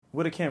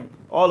Where the camera?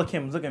 All the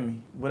cameras, look at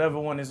me. Whatever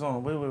one is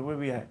on, where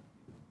we at?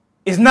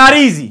 It's not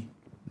easy.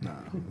 Nah,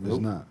 it's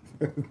not.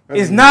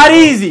 It's not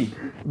easy.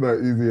 Not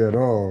easy at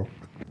all.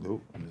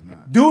 Nope, it's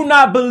not. Do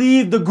not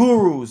believe the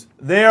gurus.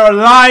 They are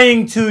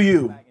lying to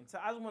you.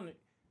 I just want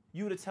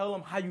you to tell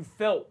them how you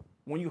felt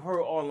when you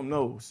heard all them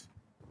no's.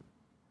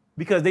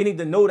 Because they need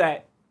to know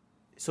that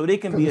so they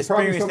can be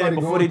experienced that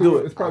before they do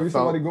it. It's probably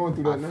somebody going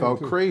through that now. I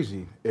felt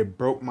crazy. It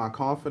broke my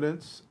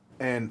confidence.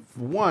 And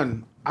for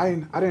one, I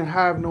didn't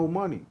have no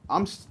money.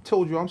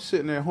 Told you I'm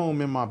sitting at home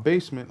in my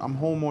basement. I'm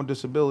home on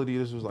disability.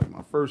 This was like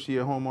my first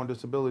year home on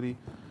disability.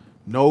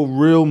 No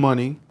real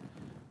money.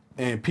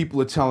 And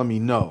people are telling me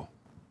no.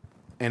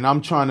 And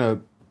I'm trying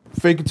to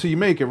fake it till you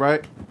make it,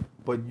 right?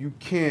 But you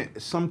can't.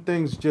 Some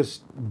things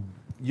just,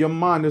 your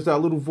mind, there's that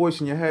little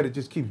voice in your head that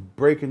just keeps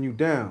breaking you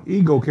down.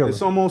 Ego killer.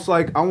 It's almost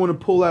like I want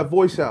to pull that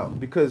voice out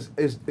because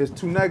it's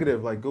too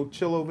negative. Like, go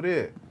chill over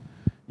there.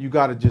 You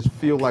got to just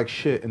feel like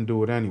shit and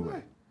do it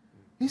anyway.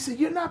 He said,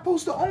 you're not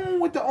supposed to own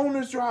what the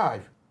owners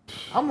drive.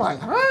 I'm like,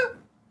 huh?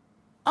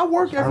 I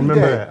work every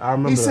day. I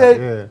remember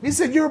that. He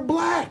said, you're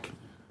black.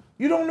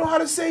 You don't know how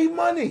to save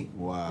money.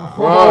 Wow.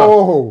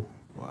 Oh.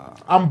 Wow.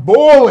 I'm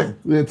boiling.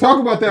 Yeah, talk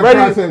about that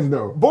process,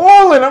 though.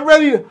 Boiling. I'm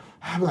ready to.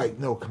 I'm like,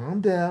 no, calm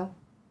down.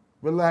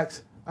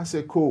 Relax. I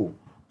said, cool.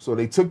 So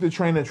they took the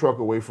training truck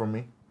away from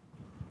me.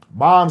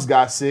 Moms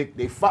got sick.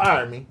 They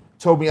fired me.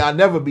 Told me I'd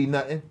never be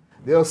nothing.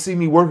 They'll see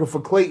me working for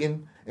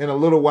Clayton in a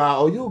little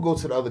while. Oh, you'll go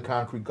to the other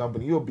concrete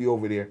company. You'll be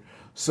over there.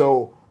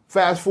 So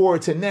fast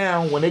forward to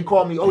now, when they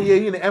call me, oh, yeah,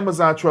 you're in the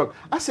Amazon truck.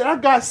 I said, I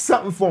got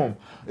something for them.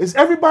 Is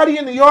everybody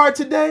in the yard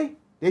today?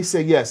 They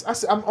said, yes. I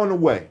said, I'm on the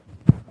way.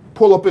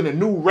 Pull up in a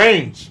new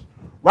Range.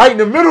 Right in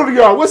the middle of the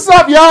yard. What's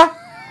up, y'all?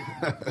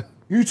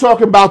 You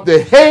talking about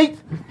the hate?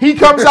 He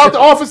comes out the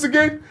office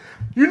again.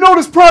 You know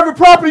this private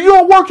property. You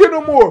don't work here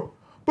no more.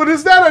 But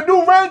is that a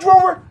new Range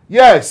Rover?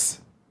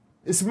 Yes.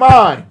 It's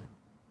mine.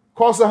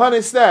 Costs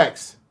 100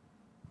 stacks.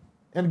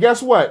 And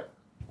guess what?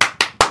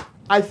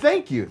 I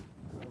thank you.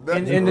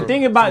 And the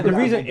thing about the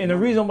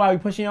reason why we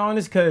pushing on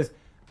this because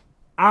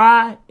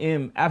I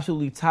am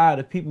absolutely tired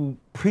of people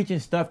preaching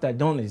stuff that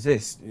don't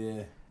exist.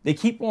 Yeah. They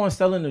keep on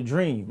selling the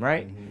dream,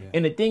 right? Mm-hmm, yeah.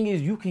 And the thing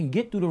is, you can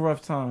get through the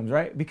rough times,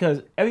 right?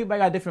 Because everybody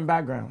got different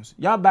backgrounds.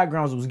 Y'all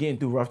backgrounds was getting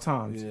through rough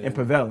times and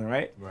prevailing,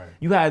 right? Right.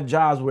 You had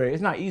jobs where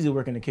it's not easy to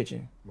work in the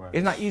kitchen. Right.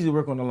 It's not easy to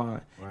work on the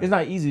line. Right. It's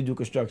not easy to do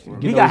construction.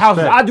 We got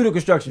houses. I do the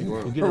construction. I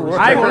ain't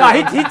gonna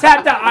lie. He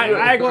tapped out.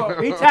 I ain't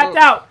gonna. He tapped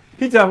out.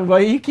 He told me,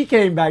 but he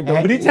came back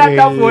though. But he tapped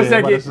out for a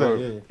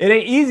second. It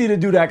ain't easy to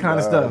do that kind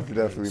of stuff.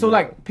 So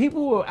like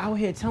people are out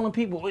here telling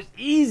people it's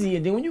easy,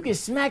 and then when you get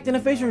smacked in the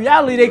face with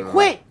reality, they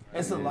quit.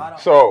 It's a lot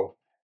of. So,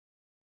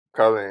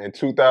 Cullen, in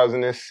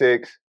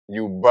 2006,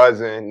 you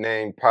buzzing,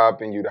 name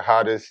popping, you the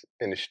hottest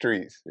in the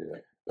streets. Yeah.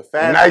 The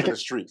fastest in the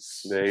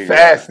streets.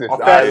 Fastest.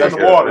 Fastest in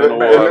the water.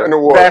 In the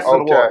water. Fastest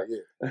in the water.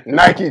 Yeah.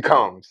 Nike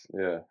comes.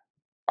 Yeah.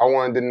 I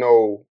wanted to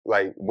know,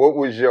 like, what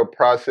was your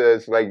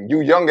process? Like, you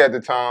young at the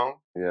time.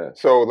 Yeah.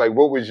 So, like,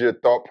 what was your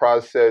thought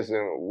process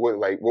and what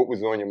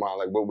was on your mind?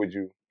 Like, what would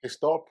you? His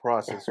thought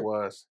process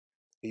was,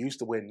 he used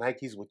to wear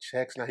Nikes with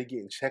checks. Now he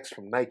getting checks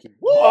from Nike. The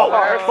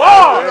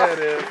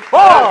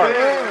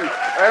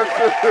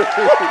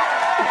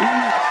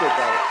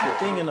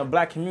thing in the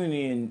black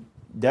community, and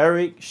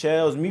Derek,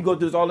 Shells, me go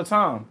through this all the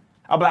time.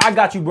 I'm like, I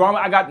got you, bro.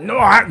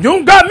 You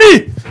don't got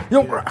me.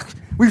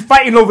 We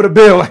fighting over the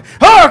bill. Like,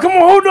 come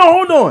on,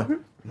 hold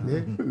on.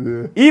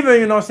 Even,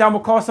 you know what I'm saying, I'm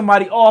going to call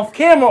somebody off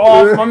camera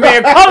off. My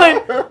man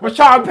Cullen was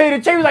trying to pay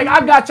the check. He was like, I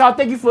got y'all.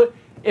 Thank you for.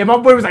 And my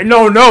boy was like,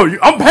 no,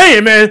 I'm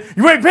paying, man.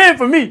 You ain't paying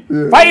for me.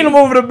 Yeah. Fighting him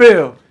over the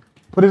bill.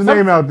 Put his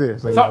name out there.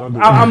 Like,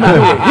 I'm not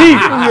doing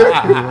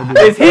it.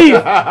 Heath. It's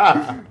Heath.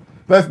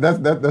 That's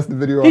the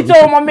video. He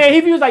told my man,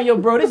 he was like, yo,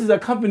 bro, this is a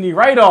company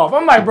write-off.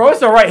 I'm like, bro,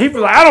 it's all right. He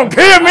was like, I don't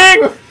care,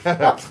 man.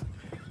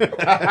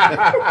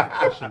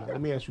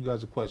 Let me ask you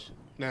guys a question.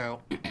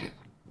 Now,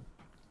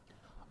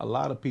 a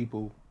lot of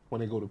people, when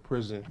they go to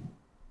prison,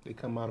 they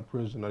come out of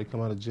prison or they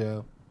come out of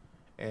jail,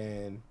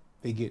 and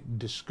they get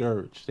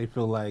discouraged. They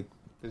feel like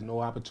there's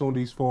no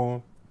opportunities for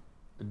them.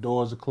 The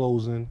doors are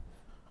closing.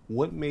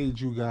 What made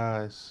you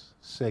guys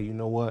say, you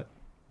know what?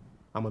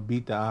 I'm going to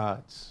beat the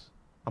odds.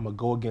 I'm going to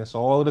go against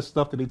all of the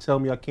stuff that they tell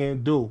me I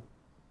can't do,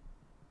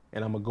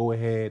 and I'm going to go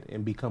ahead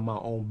and become my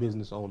own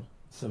business owner?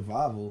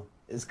 Survival.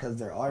 It's because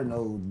there are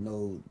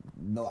no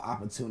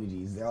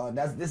opportunities.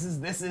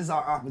 This is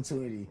our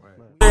opportunity.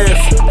 Live,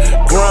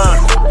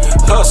 grind,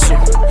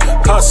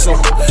 hustle,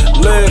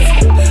 live.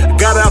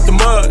 Got out the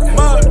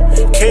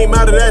mud, came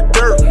out of that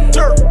dirt.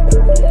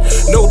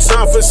 No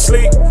time for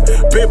sleep,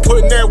 been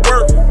putting that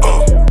work.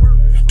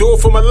 Do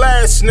it for my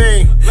last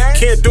name,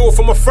 can't do it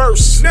for my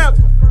first.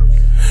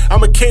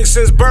 I'm a king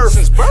since birth,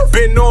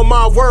 been on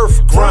my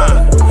worth.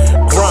 Grind,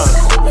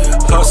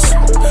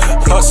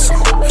 hustle,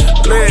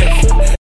 live.